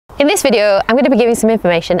In this video, I'm going to be giving some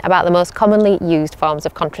information about the most commonly used forms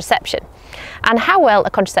of contraception. And how well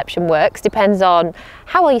a contraception works depends on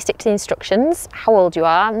how well you stick to the instructions, how old you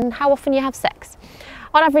are, and how often you have sex.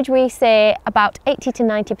 On average, we say about 80 to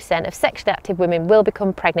 90% of sexually active women will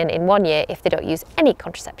become pregnant in 1 year if they don't use any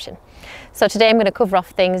contraception. So today I'm going to cover off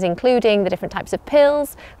things including the different types of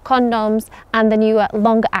pills, condoms, and the newer,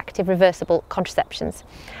 longer active reversible contraceptions.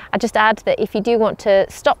 I just add that if you do want to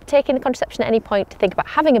stop taking the contraception at any point to think about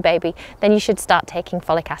having a baby, then you should start taking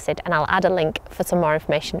folic acid, and I'll add a link for some more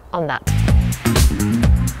information on that.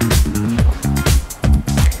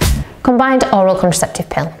 Combined oral contraceptive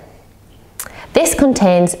pill. This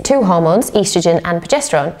contains two hormones, estrogen and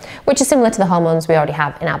progesterone, which are similar to the hormones we already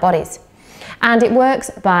have in our bodies. And it works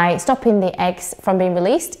by stopping the eggs from being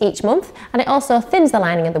released each month, and it also thins the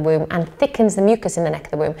lining of the womb and thickens the mucus in the neck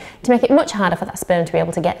of the womb to make it much harder for that sperm to be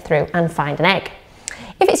able to get through and find an egg.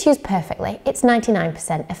 If it's used perfectly, it's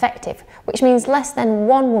 99% effective, which means less than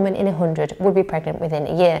 1 woman in 100 would be pregnant within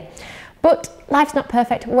a year. But life's not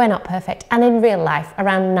perfect, we're not perfect, and in real life,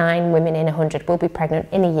 around 9 women in 100 will be pregnant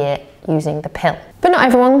in a year using the pill. But not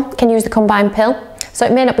everyone can use the combined pill, so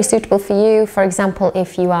it may not be suitable for you. For example,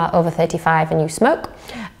 if you are over 35 and you smoke,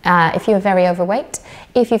 if you are very overweight,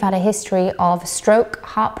 if you've had a history of stroke,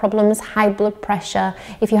 heart problems, high blood pressure,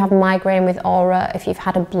 if you have migraine with aura, if you've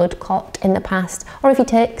had a blood clot in the past, or if you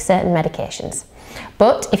take certain medications.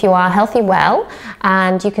 But if you are healthy well,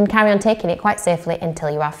 and you can carry on taking it quite safely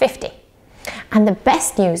until you are 50. And the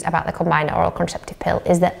best news about the combined oral contraceptive pill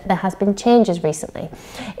is that there has been changes recently.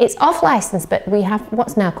 It's off licence, but we have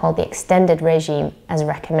what's now called the extended regime as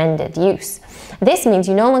recommended use. This means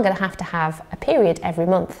you no longer have to have a period every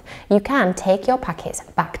month. You can take your packets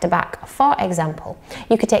back to back. For example,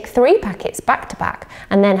 you could take 3 packets back to back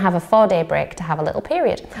and then have a 4-day break to have a little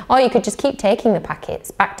period. Or you could just keep taking the packets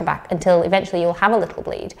back to back until eventually you'll have a little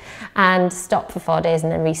bleed and stop for 4 days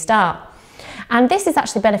and then restart. And this is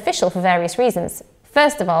actually beneficial for various reasons.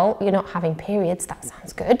 First of all, you're not having periods, that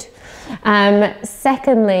sounds good.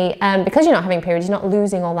 Secondly, because you're not having periods, you're not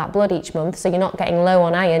losing all that blood each month, so you're not getting low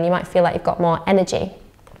on iron, you might feel like you've got more energy.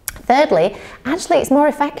 Thirdly, actually it's more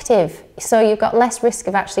effective, so you've got less risk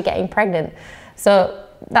of actually getting pregnant. So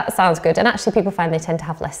that sounds good, and actually people find they tend to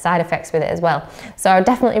have less side effects with it as well. So I would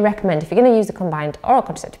definitely recommend, if you're going to use a combined oral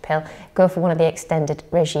contraceptive pill, go for one of the extended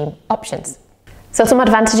regime options. So some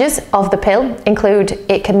advantages of the pill include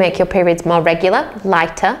it can make your periods more regular,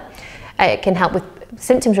 lighter. It can help with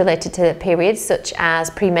symptoms related to periods such as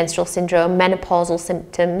premenstrual syndrome, menopausal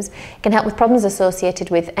symptoms. It can help with problems associated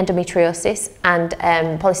with endometriosis and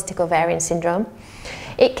polycystic ovarian syndrome.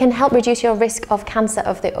 It can help reduce your risk of cancer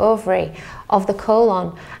of the ovary, of the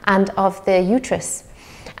colon and of the uterus.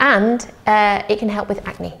 And it can help with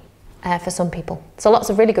acne for some people. So lots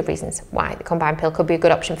of really good reasons why the combined pill could be a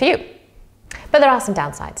good option for you. But there are some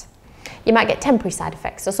downsides. You might get temporary side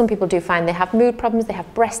effects. So some people do find they have mood problems, they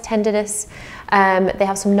have breast tenderness, they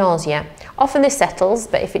have some nausea. Often this settles,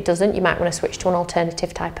 but if it doesn't, you might want to switch to an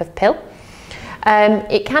alternative type of pill.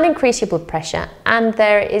 It can increase your blood pressure, and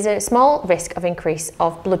there is a small risk of increase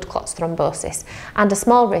of blood clots, thrombosis, and a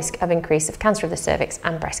small risk of increase of cancer of the cervix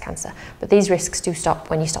and breast cancer. But these risks do stop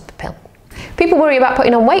when you stop the pill. People worry about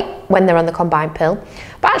putting on weight when they're on the combined pill,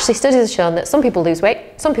 but actually studies have shown that some people lose weight,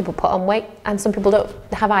 some people put on weight, and some people don't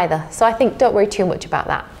have either. So I think don't worry too much about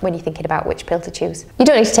that when you're thinking about which pill to choose. You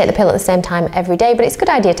don't need to take the pill at the same time every day, but it's a good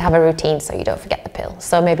idea to have a routine so you don't forget the pill.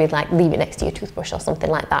 So maybe like leave it next to your toothbrush or something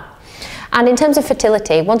like that. And in terms of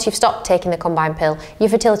fertility, once you've stopped taking the combined pill, your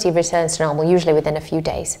fertility returns to normal, usually within a few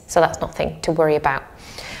days. So that's nothing to worry about.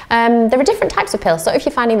 There are different types of pills, so if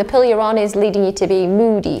you're finding the pill you're on is leading you to be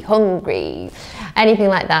moody, hungry, anything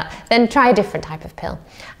like that, then try a different type of pill.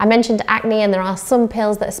 I mentioned acne, and there are some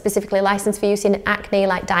pills that are specifically licensed for use in acne,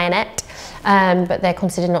 like Dianet, but they're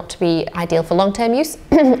considered not to be ideal for long-term use.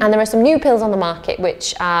 And there are some new pills on the market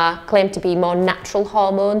which are claimed to be more natural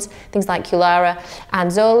hormones, things like Culara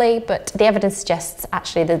and Zoli, but the evidence suggests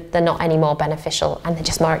actually that they're not any more beneficial and they're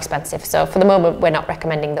just more expensive. So for the moment, we're not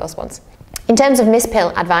recommending those ones. In terms of missed pill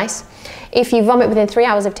advice, if you vomit within 3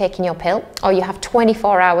 hours of taking your pill, or you have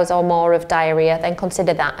 24 hours or more of diarrhea, then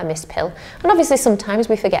consider that a missed pill. And obviously sometimes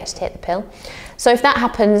we forget to take the pill. So if that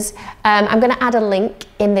happens, I'm going to add a link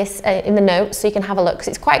in the notes so you can have a look, because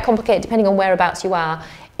it's quite complicated depending on whereabouts you are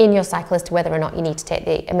in your cycle as to whether or not you need to take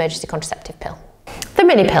the emergency contraceptive pill. The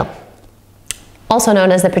mini pill, also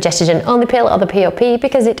known as the progestogen only pill or the POP,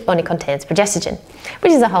 because it only contains progestogen,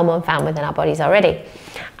 which is a hormone found within our bodies already.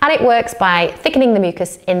 And it works by thickening the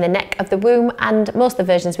mucus in the neck of the womb, and most of the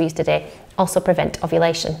versions we use today also prevent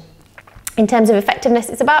ovulation. In terms of effectiveness,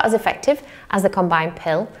 it's about as effective as the combined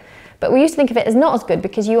pill, But we used to think of it as not as good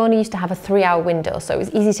because you only used to have a 3-hour window, so it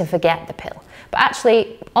was easy to forget the pill. But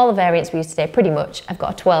actually, all the variants we use today pretty much have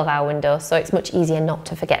got a 12-hour window, so it's much easier not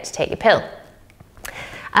to forget to take your pill.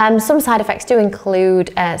 Some side effects do include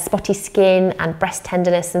spotty skin and breast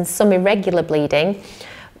tenderness and some irregular bleeding.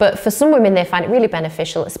 But for some women, they find it really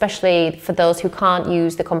beneficial, especially for those who can't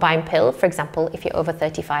use the combined pill. For example, if you're over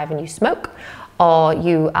 35 and you smoke, or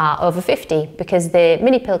you are over 50, because the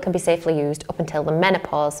mini pill can be safely used up until the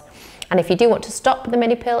menopause. And if you do want to stop the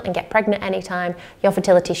mini pill and get pregnant anytime, your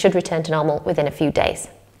fertility should return to normal within a few days.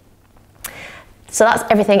 So that's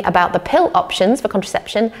everything about the pill options for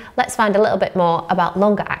contraception. Let's find a little bit more about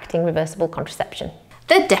longer acting reversible contraception.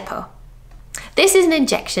 The depot. This is an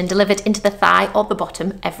injection delivered into the thigh or the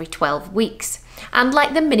bottom every 12 weeks. And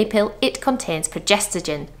like the mini pill, it contains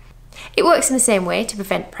progestogen. It works in the same way to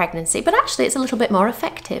prevent pregnancy, but actually it's a little bit more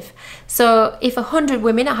effective. So if 100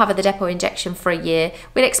 women are having the depot injection for a year,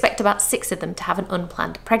 we'd expect about 6 of them to have an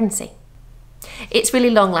unplanned pregnancy. It's really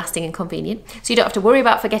long lasting and convenient, so you don't have to worry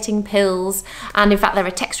about forgetting pills, and in fact there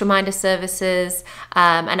are text reminder services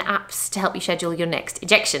and apps to help you schedule your next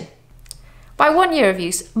injection. By 1 year of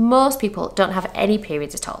use, most people don't have any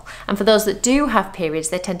periods at all, and for those that do have periods,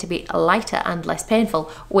 they tend to be lighter and less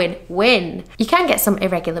painful. Win-win. You can get some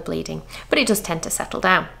irregular bleeding, but it does tend to settle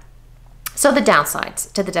down. So the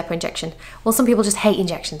downsides to the depot injection, well, some people just hate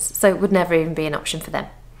injections, so it would never even be an option for them.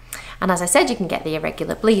 And as I said, you can get the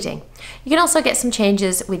irregular bleeding. You can also get some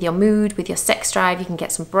changes with your mood, with your sex drive, you can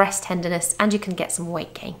get some breast tenderness, and you can get some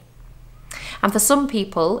weight gain. And for some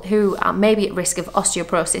people who are maybe at risk of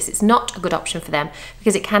osteoporosis, it's not a good option for them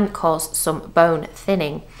because it can cause some bone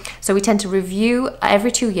thinning. So we tend to review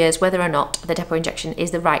every 2 years whether or not the depot injection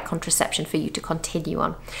is the right contraception for you to continue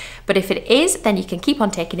on. But if it is, then you can keep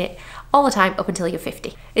on taking it all the time up until you're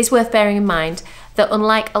 50. It's worth bearing in mind that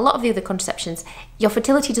unlike a lot of the other contraceptions, your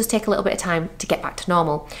fertility does take a little bit of time to get back to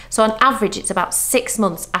normal. So on average, it's about 6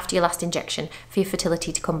 months after your last injection for your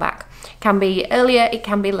fertility to come back. It can be earlier, it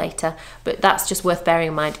can be later, but that's just worth bearing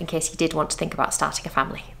in mind in case you did want to think about starting a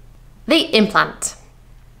family. The implant.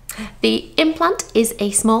 The implant is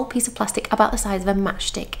a small piece of plastic about the size of a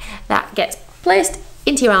matchstick that gets placed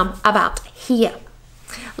into your arm about here.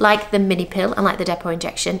 Like the mini pill and like the depot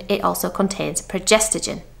injection, it also contains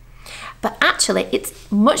progestogen. But actually,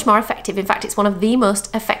 it's much more effective. In fact, it's one of the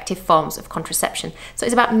most effective forms of contraception. So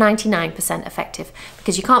it's about 99% effective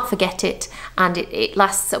because you can't forget it, and it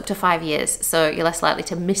lasts up to 5 years. So you're less likely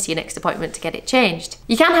to miss your next appointment to get it changed.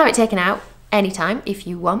 You can have it taken out anytime if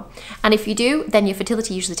you want. And if you do, then your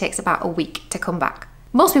fertility usually takes about a week to come back.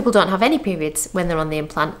 Most people don't have any periods when they're on the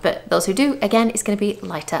implant, but those who do, again, it's going to be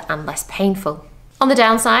lighter and less painful. On the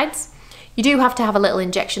downsides, you do have to have a little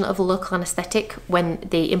injection of local anaesthetic when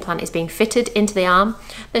the implant is being fitted into the arm.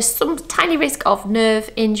 There's some tiny risk of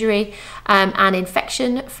nerve injury and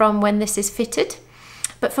infection from when this is fitted.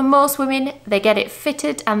 But for most women, they get it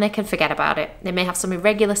fitted and they can forget about it. They may have some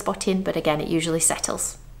irregular spotting, but again, it usually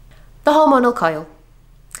settles. The hormonal coil.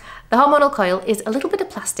 The hormonal coil is a little bit of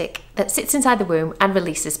plastic that sits inside the womb and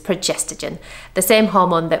releases progestogen, the same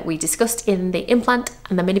hormone that we discussed in the implant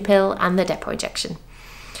and the mini pill and the depot injection.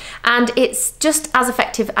 And it's just as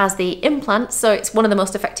effective as the implant, so it's one of the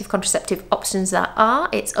most effective contraceptive options that are.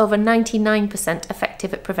 It's over 99%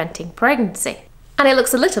 effective at preventing pregnancy. And it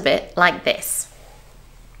looks a little bit like this.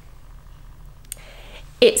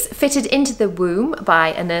 It's fitted into the womb by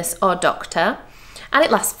a nurse or doctor, and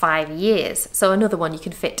it lasts 5 years, so another one you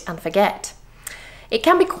can fit and forget. It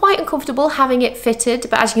can be quite uncomfortable having it fitted,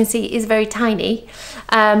 but as you can see, it is very tiny,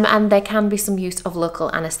 and there can be some use of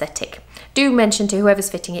local anaesthetic. Do mention to whoever's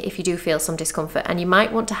fitting it if you do feel some discomfort, and you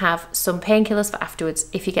might want to have some painkillers for afterwards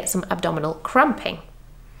if you get some abdominal cramping.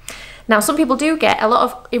 Now, some people do get a lot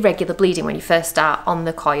of irregular bleeding when you first start on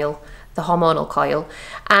the coil, the hormonal coil,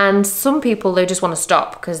 and some people, they just want to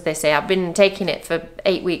stop because they say, I've been taking it for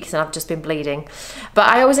 8 weeks and I've just been bleeding. But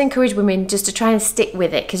I always encourage women just to try and stick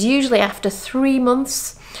with it, because usually after 3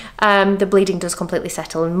 months the bleeding does completely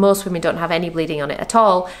settle, and most women don't have any bleeding on it at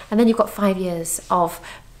all, and then you've got 5 years of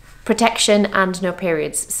protection and no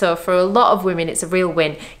periods. So for a lot of women, it's a real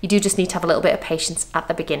win. You do just need to have a little bit of patience at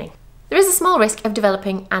the beginning. There is a small risk of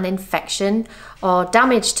developing an infection or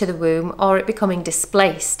damage to the womb, or it becoming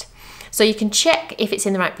displaced. So you can check if it's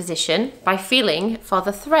in the right position by feeling for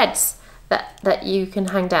the threads that you can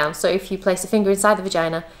hang down. So if you place a finger inside the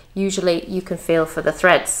vagina, usually you can feel for the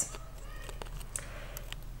threads.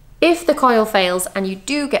 If the coil fails and you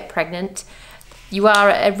do get pregnant, you are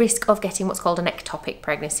at a risk of getting what's called an ectopic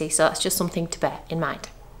pregnancy. So that's just something to bear in mind.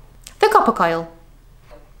 The copper coil.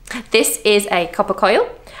 This is a copper coil,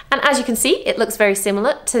 And as you can see, it looks very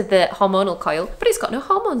similar to the hormonal coil, but it's got no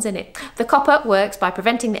hormones in it. The copper works by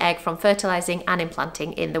preventing the egg from fertilizing and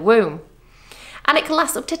implanting in the womb. And it can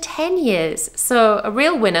last up to 10 years, so a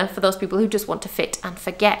real winner for those people who just want to fit and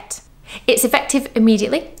forget. It's effective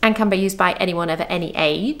immediately and can be used by anyone of any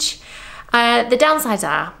age. The downsides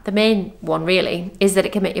are, the main one really, is that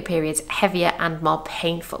it can make your periods heavier and more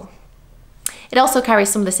painful. It also carries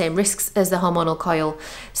some of the same risks as the hormonal coil,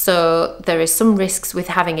 so there is some risks with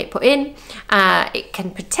having it put in. It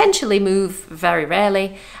can potentially move very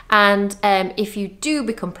rarely, and if you do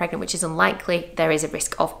become pregnant, which is unlikely, there is a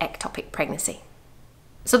risk of ectopic pregnancy.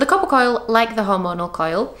 So the copper coil, like the hormonal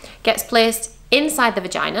coil, gets placed inside the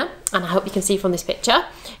vagina, and I hope you can see from this picture,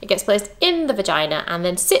 it gets placed in the vagina and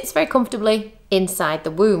then sits very comfortably inside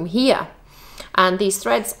the womb here. And these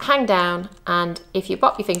threads hang down, and if you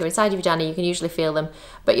pop your finger inside your vagina, you can usually feel them,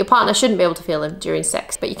 but your partner shouldn't be able to feel them during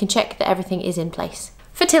sex, but you can check that everything is in place.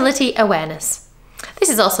 Fertility awareness. This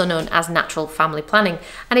is also known as natural family planning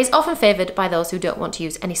and is often favoured by those who don't want to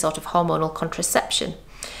use any sort of hormonal contraception.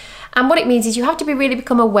 And what it means is you have to really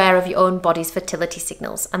become aware of your own body's fertility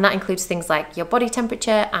signals, and that includes things like your body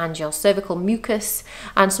temperature and your cervical mucus,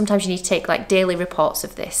 and sometimes you need to take like daily reports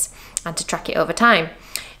of this and to track it over time.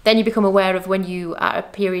 Then you become aware of when you are at a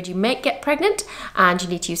period you may get pregnant, and you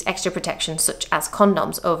need to use extra protection such as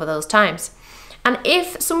condoms over those times. And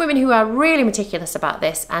if some women who are really meticulous about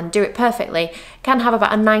this and do it perfectly can have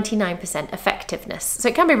about a 99% effectiveness. So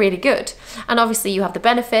it can be really good. And obviously you have the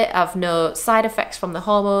benefit of no side effects from the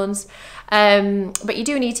hormones. But you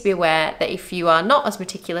do need to be aware that if you are not as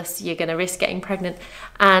meticulous, you're going to risk getting pregnant.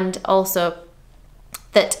 And also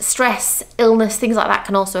that stress, illness, things like that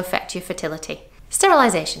can also affect your fertility.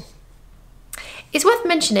 Sterilisation. It's worth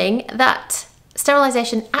mentioning that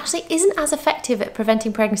sterilisation actually isn't as effective at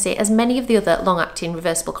preventing pregnancy as many of the other long-acting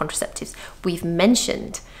reversible contraceptives we've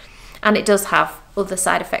mentioned. And it does have other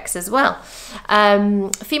side effects as well.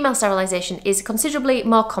 Female sterilisation is considerably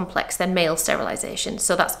more complex than male sterilisation,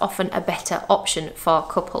 so that's often a better option for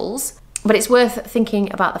couples. But it's worth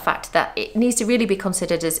thinking about the fact that it needs to really be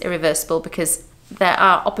considered as irreversible, because there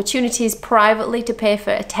are opportunities privately to pay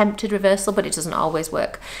for attempted reversal, but it doesn't always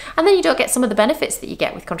work. And then you don't get some of the benefits that you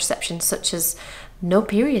get with contraception, such as no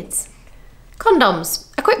periods. Condoms.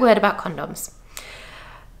 A quick word about condoms.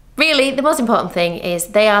 Really, the most important thing is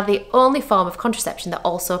they are the only form of contraception that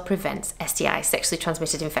also prevents STIs, sexually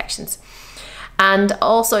transmitted infections. And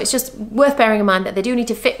also it's just worth bearing in mind that they do need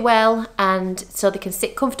to fit well, and so they can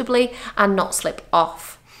sit comfortably and not slip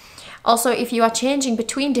off. Also, if you are changing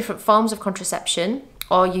between different forms of contraception,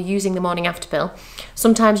 or you're using the morning after pill,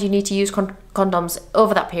 sometimes you need to use condoms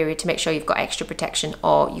over that period to make sure you've got extra protection,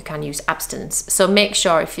 or you can use abstinence. So make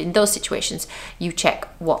sure if in those situations you check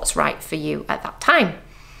what's right for you at that time.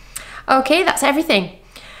 Okay, that's everything.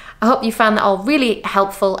 I hope you found that all really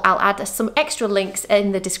helpful. I'll add some extra links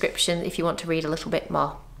in the description if you want to read a little bit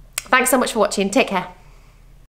more. Thanks so much for watching. Take care.